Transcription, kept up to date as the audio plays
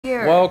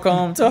Here.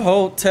 Welcome to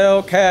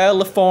Hotel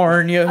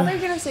California. I thought you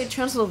were gonna say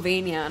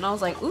Transylvania, and I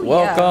was like, ooh,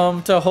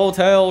 Welcome to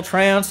Hotel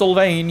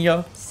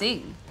Transylvania.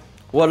 Sing.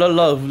 What a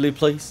lovely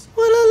place.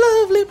 What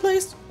a lovely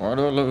place. What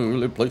a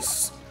lovely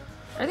place.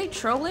 Are they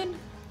trolling?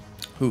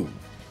 Who?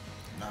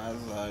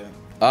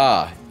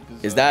 Nah,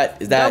 is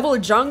that Double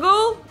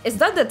Jungle? Is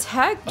that the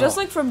tech? Just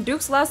like from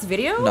Duke's last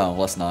video? No,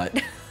 let's not.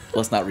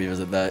 Let's not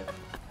revisit that.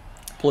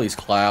 Please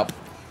clap.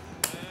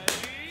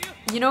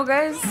 You know,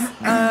 guys,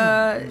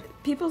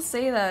 people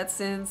say that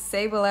since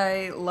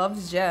SABLEYE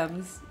loves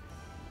gems,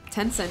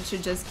 Tencent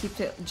should just keep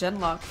it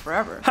genlocked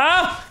forever.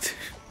 Huh?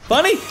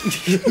 Funny?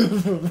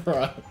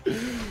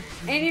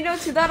 And you know,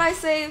 to that I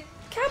say,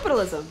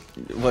 capitalism.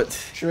 What?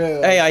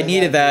 True. Hey, I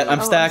needed that. I'm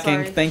I'm stacking.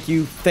 sorry. Thank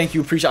you. Thank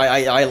you. Appreciate.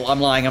 I'm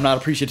lying. I'm not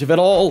appreciative at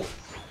all.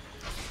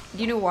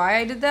 Do you know why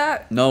I did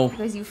that? No.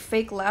 Because you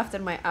fake laughed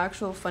at my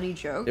actual funny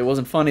joke. It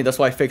wasn't funny. That's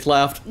why I fake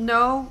laughed.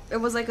 No, it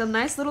was like a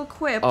nice little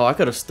quip. Oh, I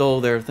could have stole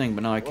their thing,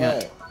 but now I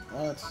can't.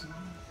 What?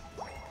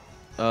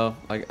 Oh,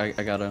 I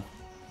gotta.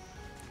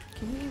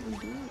 Can you even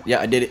do it? Yeah,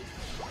 I did it.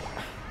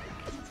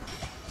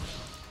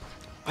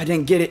 I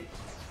didn't get it.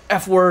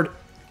 F word.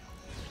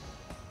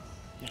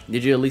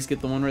 Did you at least get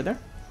the one right there?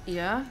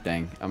 Yeah.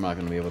 Dang, I'm not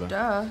gonna be able to.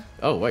 Duh.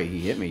 Oh wait, he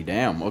hit me.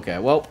 Damn. Okay.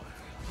 Well,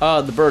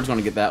 the bird's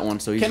gonna get that one.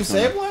 So he's Can just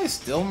gonna... SABLEYE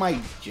steal my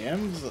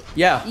gems?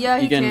 Yeah. Yeah,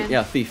 you he can. can.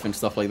 Yeah, thief and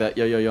stuff like that.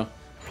 Yo.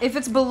 If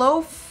it's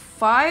below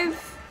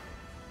 5,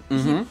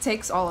 he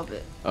takes all of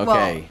it. Okay.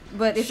 Well,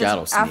 but if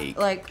Shadow it's sneak.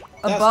 like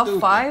That's above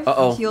stupid. 5,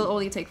 Uh-oh. he'll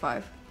only take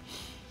 5.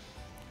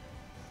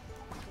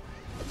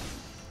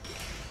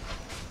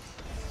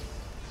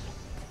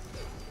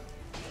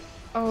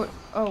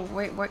 Oh,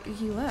 wait, what?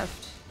 He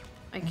left.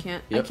 I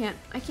can't. Yep.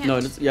 I can't. No,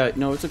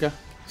 no, it's okay.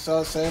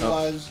 So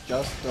SABLEYE's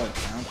just a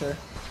counter?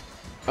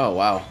 Oh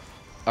wow.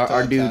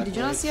 Our dude. Did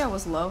you not see I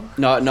was low?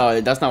 No,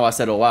 that's not why I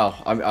said oh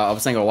wow. I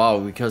was saying oh wow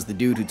because the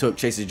dude who took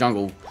Chase's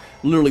jungle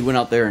literally went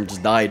out there and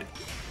just died.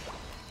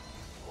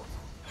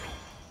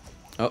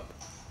 Oh,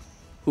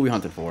 who we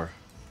hunted for?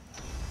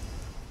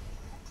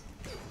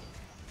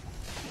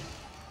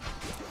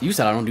 You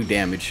said I don't do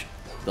damage.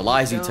 The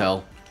lies you Don't.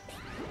 tell.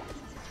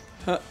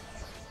 Huh.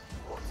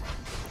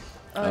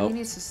 Oh, Oh. he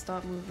needs to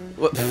stop moving.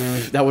 What?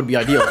 That would be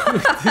ideal.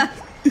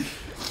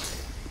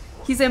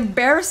 He's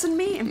embarrassing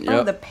me in front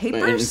of the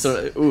papers? And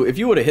so, ooh, if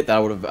you would have hit that, I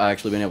would have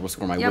actually been able to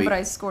score my Yeah, weight. but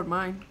I scored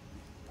mine.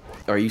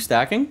 Are you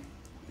stacking?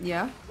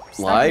 Yeah.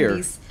 Liar.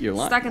 These, You're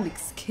lying. Stacking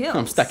these kills.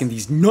 I'm stacking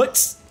these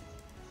nuts.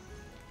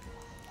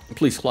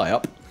 Please fly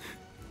up.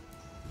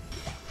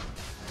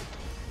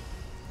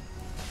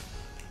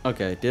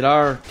 Okay, did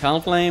our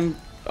Talonflame...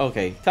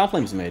 Okay,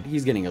 Talonflame's mid.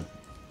 He's getting a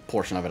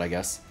portion of it, I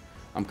guess.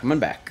 I'm coming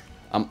back.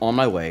 I'm on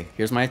my way.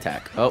 Here's my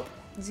attack. Oh,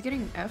 Is he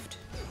getting effed?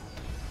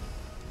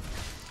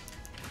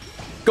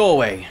 go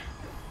away.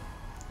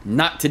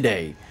 Not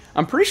today.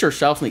 I'm pretty sure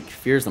Shadow Sneak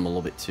fears them a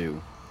little bit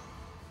too.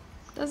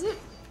 Does it?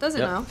 Does it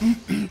Yep.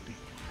 now?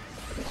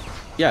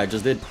 Yeah, I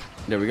just did.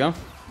 There we go.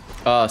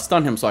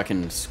 Stun him so I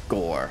can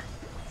score.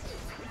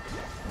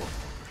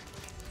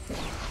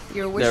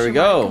 Your wish There we is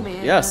go. my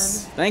command.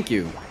 Yes, thank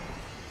you.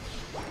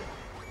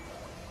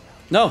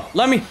 No,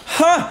 let me.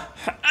 Ha!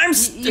 I'm.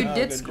 You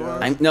did score.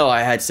 No,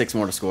 I had 6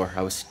 more to score.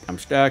 I'm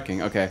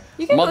stacking. Okay.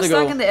 You can I'm go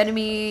stack in the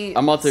enemy.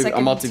 I'm about to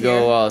second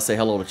go say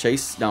hello to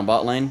Chase down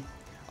bot lane.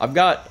 I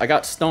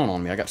got stone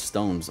on me. I got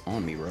stones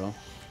on me, bro.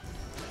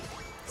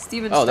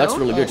 Steven Oh, Stone? that's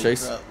really good,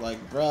 Chase. Bro.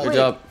 Good Wait,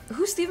 job.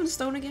 Who's Steven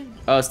Stone again?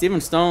 Steven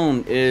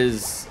Stone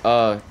is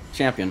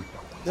champion.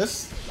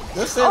 This SABLEYE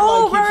keeps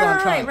Oh, on right,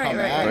 trying to right, come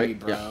right, at right. me,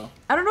 bro. Yeah.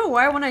 I don't know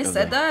why when I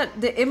said that,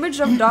 the image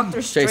of Doctor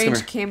come Strange here.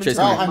 came Chase,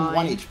 into come my Bro, I'm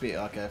 1 mind. HP.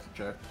 Okay, for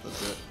sure.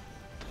 That's it.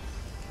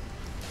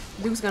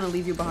 Duke's gonna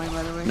leave you behind,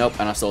 by the way. Nope,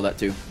 and I stole that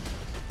too.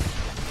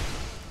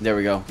 There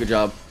we go. Good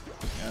job.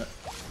 Yeah.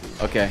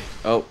 Okay.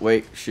 Oh,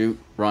 wait. Shoot.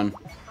 Run.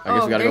 I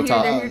guess Oh, we gotta they're go here,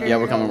 top. they're here, they're Yeah, here.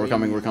 we're coming. We're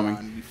coming. We're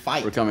coming. We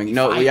fight. We're coming. We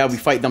No, fight. yeah, we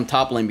fight them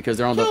top lane because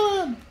they're on the.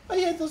 Kill him! I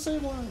hit the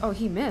SABLEYE. Oh,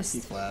 he He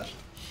missed. flashed.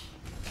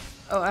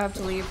 Oh, I have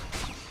to leave.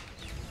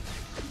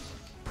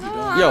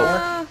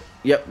 Yo.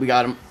 Yep, we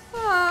got him.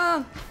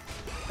 Ah.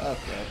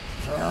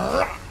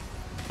 Okay.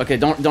 Okay,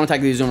 don't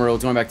attack these Zoomer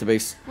roads. Going back to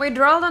base. Wait,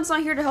 Duraludon's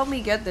not here to help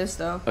me get this,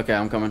 though. Okay,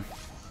 I'm coming.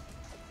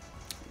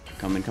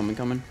 Coming.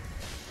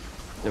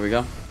 There we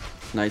go.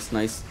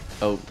 Nice.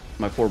 Oh,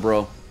 my poor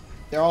bro.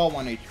 They're all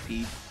 1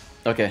 HP.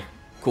 Okay,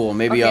 cool.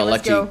 Maybe Okay,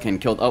 let's go. Lexi can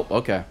kill. Oh,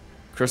 okay.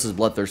 Chris is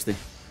bloodthirsty.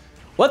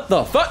 What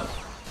the fuck?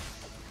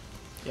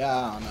 Yeah,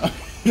 I don't know.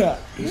 Yeah.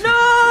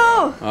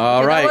 No!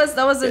 All right.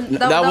 That was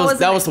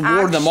That was an to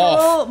ward them off.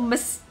 actual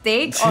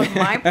mistake on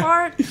my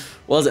part.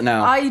 Was it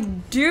now? I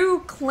do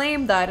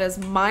claim that as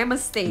my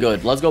mistake.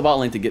 Good. Let's go bot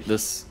lane to get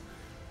this.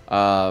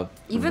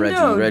 Even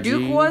though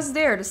Duke was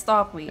there to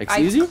stop me,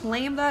 Excuse I you?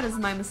 claim that as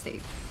my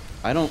mistake.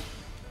 I don't.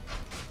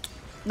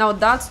 No,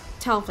 that's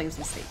Talonflame's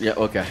mistake. Yeah.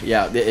 Okay.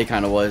 Yeah. It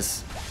kind of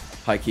was.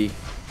 High key.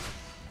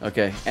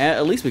 Okay. And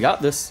at least we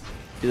got this.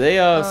 Do they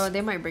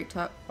They might break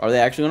top. Are they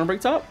actually gonna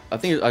break top? I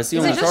think I see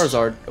Is on it the just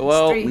Charizard.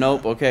 Well, straight?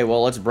 nope. Okay.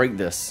 Well, let's break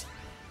this.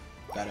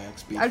 Gotta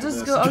XP. I'll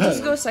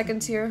just go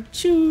second tier.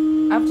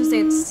 Choo. I have to say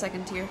it's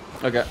second tier.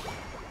 Okay.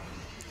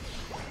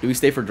 Do we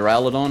stay for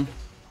Duraludon?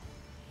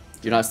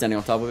 You're not standing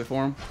on top of it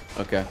for him?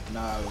 Okay.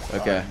 Nah, it was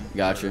Okay, fine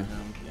gotcha. for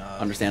him. Yeah.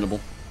 Understandable.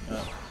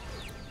 Yeah.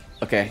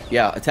 Okay,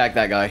 yeah, attack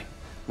that guy.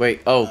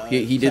 Wait, oh,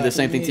 he did the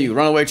same thing to you.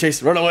 Run away,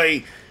 Chase, run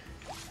away!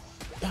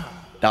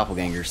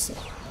 Doppelgangers.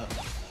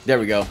 There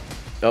we go.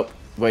 Oh,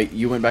 wait,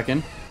 you went back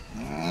in?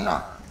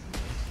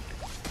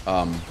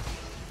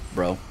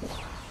 Bro.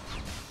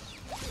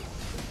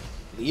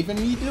 Leaving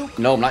me, Duke?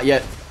 No, not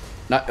yet.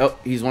 Not. Oh,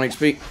 he's 1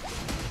 HP.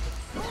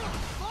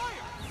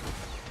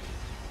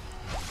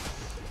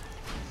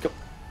 Go.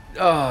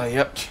 Oh,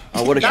 yep.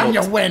 I would have Then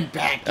killed. you went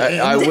back in.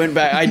 I went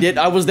back. I did.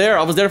 I was there.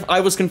 I was there. I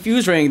was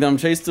confusing them,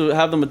 Chase, to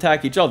have them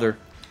attack each other.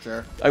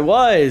 Sure. I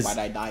was. Why'd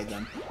I die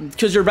then?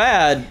 Because you're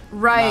bad.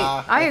 Right.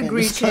 Nah, I I think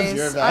agree, it's 'cause Chase.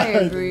 you're I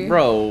bad. agree.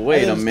 Bro,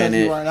 wait a You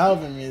minute. weren't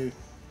helping me.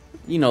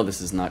 You know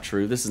this is not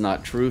true. This is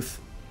not truth.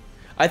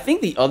 I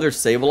think the other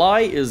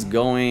Sableye is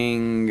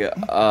going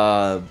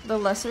The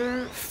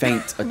lesser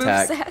feint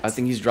attack. moveset. I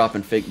think he's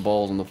dropping fake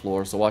balls on the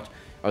floor. So watch.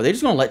 Are they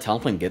just gonna let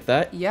Talonflame get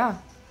that? Yeah.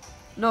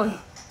 No.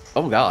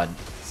 Oh God.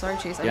 Sorry,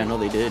 Chase. Yeah, no,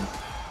 they did.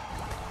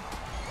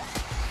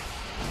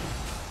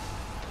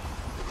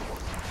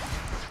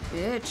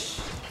 Bitch.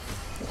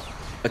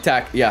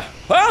 Attack. Yeah.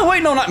 Oh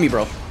wait, no, not me,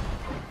 bro.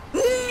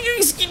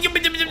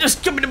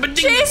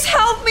 Chase,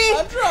 help me!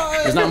 I'm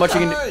trying. There's not much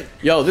you can do.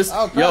 Yo, this.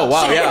 Oh, crap. Yo,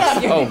 wow, yeah.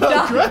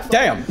 Oh,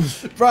 damn.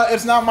 Bro,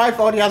 it's not my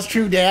fault he has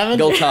true damage.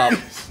 Go top.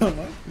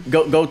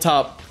 Go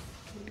top.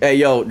 Hey,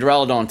 yo,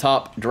 Duraludon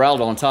top.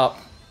 Duraludon top.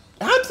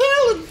 How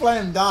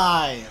Talonflame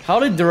die? How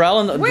did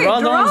Duraludon? Wait,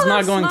 Duraludon's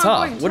not Duraludon's going not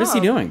top. going What is he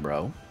top. doing,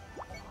 bro?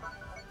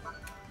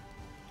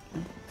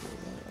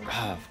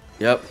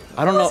 Yep.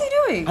 I don't What know. was he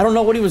doing? I don't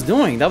know what he was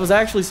doing. That was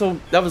actually so.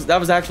 That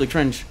was actually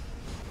cringe.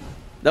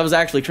 That was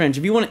actually cringe.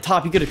 If you went at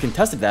top, you could have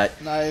contested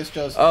that. No, it's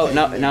just. Oh,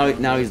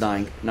 now he's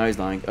dying. Now he's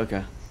dying.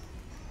 Okay.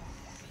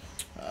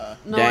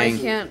 No, Dang. I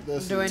can't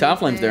This do is- anything.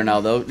 Talonflame's there now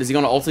though. Is he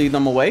gonna ulti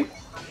them away?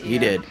 He Yeah.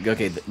 did.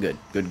 Okay. Good.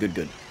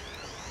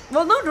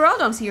 Well, no,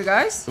 Duraludon's here,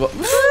 guys. Well,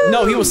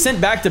 no, he was sent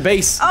back to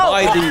base Oh.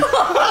 by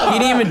the. He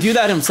didn't even do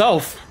that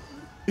himself,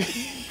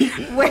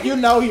 Wait. You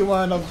know he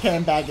wouldn't have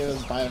came back if it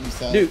was by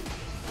himself. dude.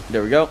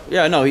 There we go.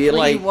 Yeah, no, he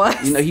Well, he like.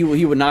 was. You know,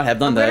 he would not have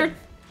done that.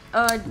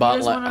 Better, you Bot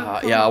guys lane. wanna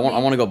come Yeah, I with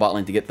me? want to go bot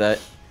lane to get that.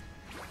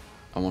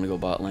 I want to go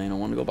bot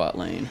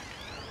lane.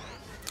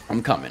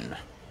 I'm coming.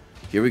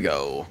 Here we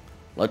go.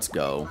 Let's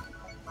go.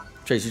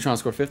 Chase, you trying to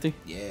score 50?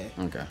 Yeah.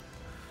 Okay.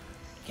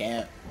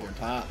 Can't. They're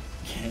top.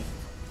 Can't.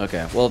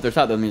 Okay. Well, if they're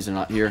top, that means they're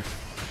not here.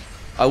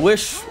 I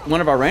wish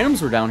one of our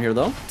randoms were down here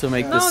though to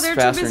make No, this they're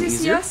faster too and busy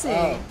easier.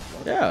 CSing.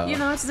 Yeah. You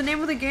know, it's the name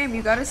of the game.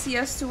 You gotta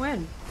CS to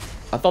win.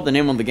 I thought the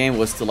name of the game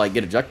was to like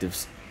get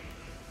objectives.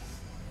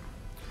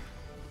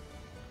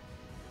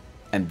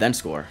 And then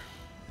score.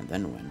 And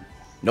then win.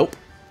 Nope.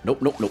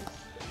 Nope.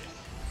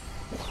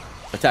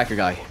 Attack your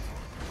guy.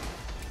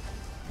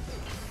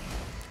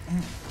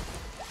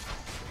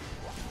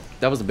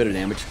 That was a bit of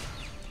damage.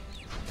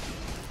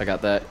 I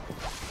got that.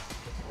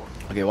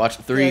 Okay, watch.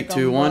 3, Yeah,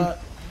 2, come 1. on.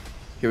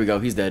 Here we go.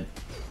 He's dead.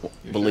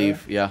 You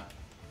Believe. sure? Yeah.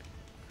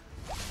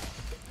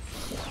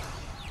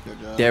 Good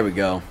job. There we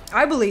go.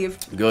 I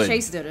believed. Good.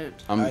 Chase didn't.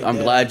 I'm I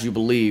did. glad you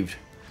believed.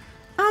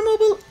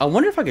 I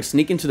wonder if I could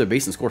sneak into their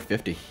base and score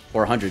 50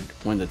 or 100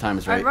 when the time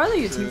is right. I'd rather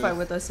you True. teamfight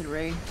with us and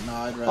Ray. No,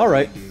 I'd rather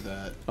Alright. do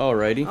that.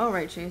 Alrighty. All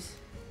right, Chase.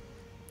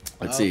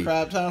 Let's Oh see.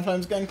 crap,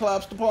 Talonflame's getting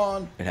collapsed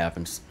upon. It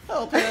happens.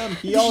 Help him.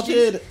 He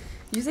ulted.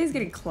 You say he's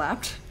getting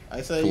clapped?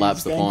 I say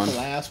Collapsed he's getting upon.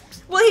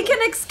 collapsed. Well, he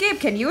can escape.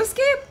 Can you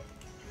escape?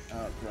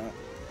 Oh crap.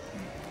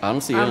 I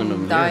don't see any of them I'm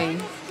here.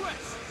 dying.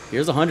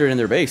 Here's 100 in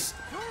their base.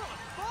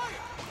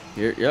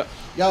 Here, yep.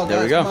 Yo, There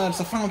guys, we go. come on, it's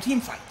the final team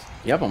fight.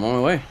 Yep, I'm on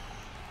my way.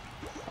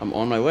 I'm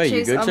on my way. Chase,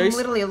 You good, I'm Chase?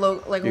 literally low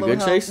You low good,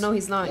 health. Chase? No,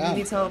 he's not. Yeah. He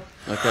needs help.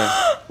 Okay.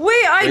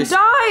 Wait, I Chase?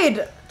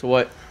 died. To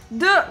what?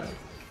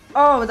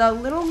 Oh, that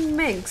little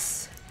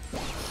minx.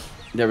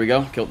 There we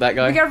go. Killed that Be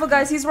guy. careful,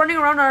 guys. He's running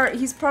around our.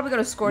 He's probably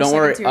gonna score. Don't second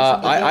worry. tier or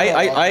something.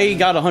 I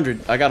got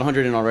 100. I got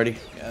 100 in already.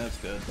 Yeah, that's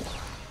good.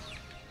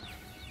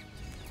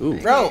 Ooh.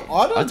 Bro,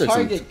 auto I took some-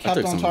 target I kept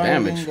took on some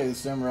targeting damage. the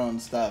Zimro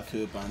and stuff,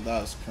 Hoop, and that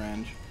was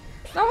cringe.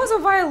 That was a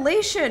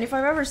violation if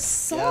I've ever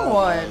saw Yeah, it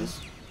one. was.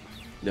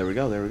 There we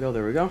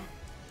go.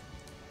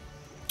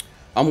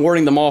 I'm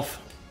warding them off.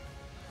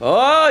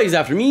 Oh, he's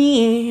after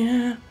me.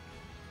 I'm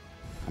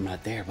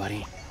not there,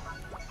 buddy.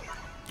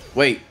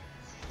 Wait.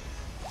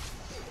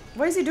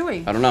 What is he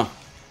doing? I don't know.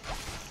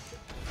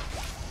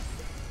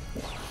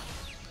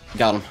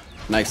 Got him.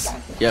 Nice.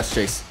 Yes,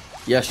 Chase.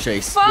 Yes,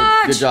 Chase.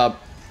 Fudge! Good job.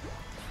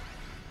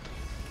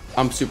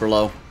 I'm super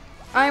low.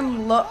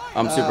 I'm low.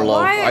 I'm super low.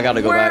 I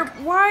gotta go back.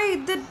 Why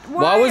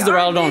Why was the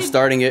are Duraludon they-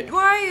 starting it?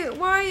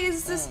 Why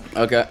is this?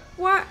 Okay.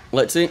 Why?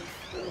 Let's see.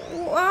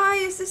 Why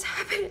is this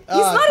happening? He's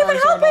not even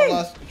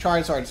helping.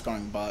 Charizard's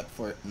going bot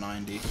for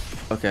 90.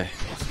 Okay.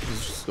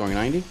 He's just going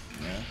 90.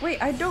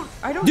 Wait, I don't.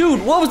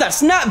 Dude, what was that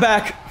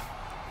snapback?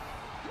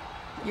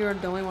 You're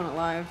the only one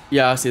alive.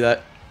 Yeah, I see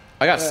that.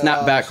 I got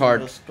snapback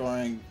hard.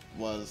 Scoring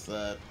was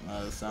that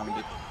 70.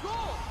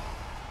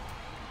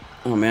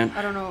 Oh man.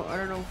 I don't know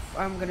if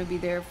I'm gonna be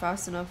there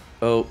fast enough.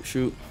 Oh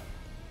shoot.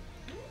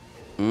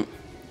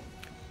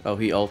 Oh,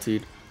 he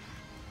ultied.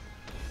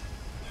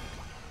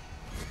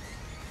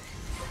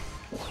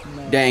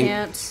 Dang.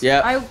 Can't.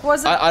 Yeah. I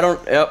wasn't. I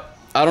don't. Yep.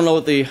 I don't know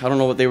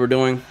what they were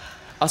doing.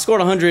 I scored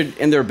 100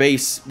 in their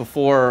base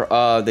before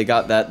they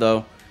got that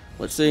though.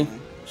 Let's see.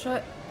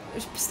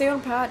 Stay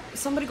on pat.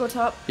 Somebody go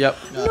top. Yep.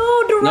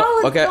 No, Durrell No,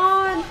 is okay.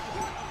 gone.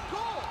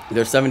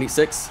 They're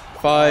 76.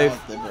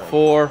 5, they broke.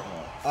 4,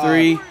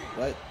 3,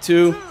 What?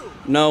 2.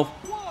 No.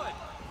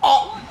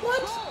 Oh,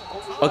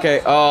 what?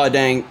 Okay. Oh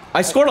dang.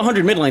 I scored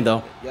 100 mid lane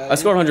though. Yeah, I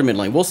scored 100 mid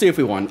lane. We'll see if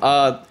we won.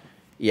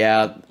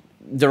 Yeah.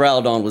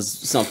 Duraludon was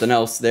something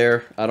else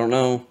there. I don't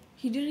know.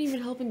 He didn't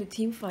even help in the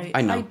team fight.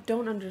 I know. I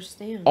don't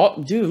understand.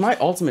 Oh, dude, my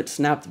ultimate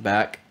snapped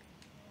back.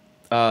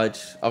 I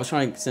was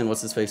trying to send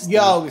what's his face.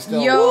 Yo, we still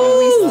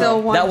we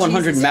still won. That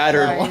 100 Jesus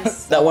mattered.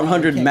 Christ. That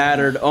 100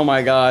 mattered. Oh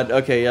my god.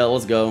 Okay, yeah,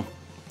 let's go.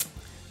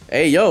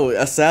 Hey, yo,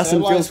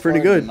 Assassin feels pretty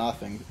good.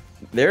 Nothing.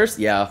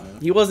 Yeah.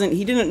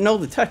 He didn't know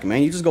the tech,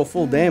 man. You just go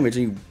full damage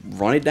and you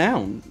run it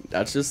down.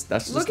 That's just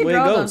Look the at way it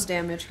Duraludon's goes.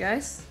 damage,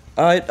 guys.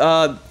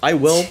 I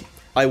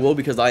will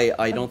because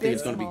I don't think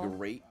it's going to be Abysmal.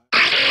 great.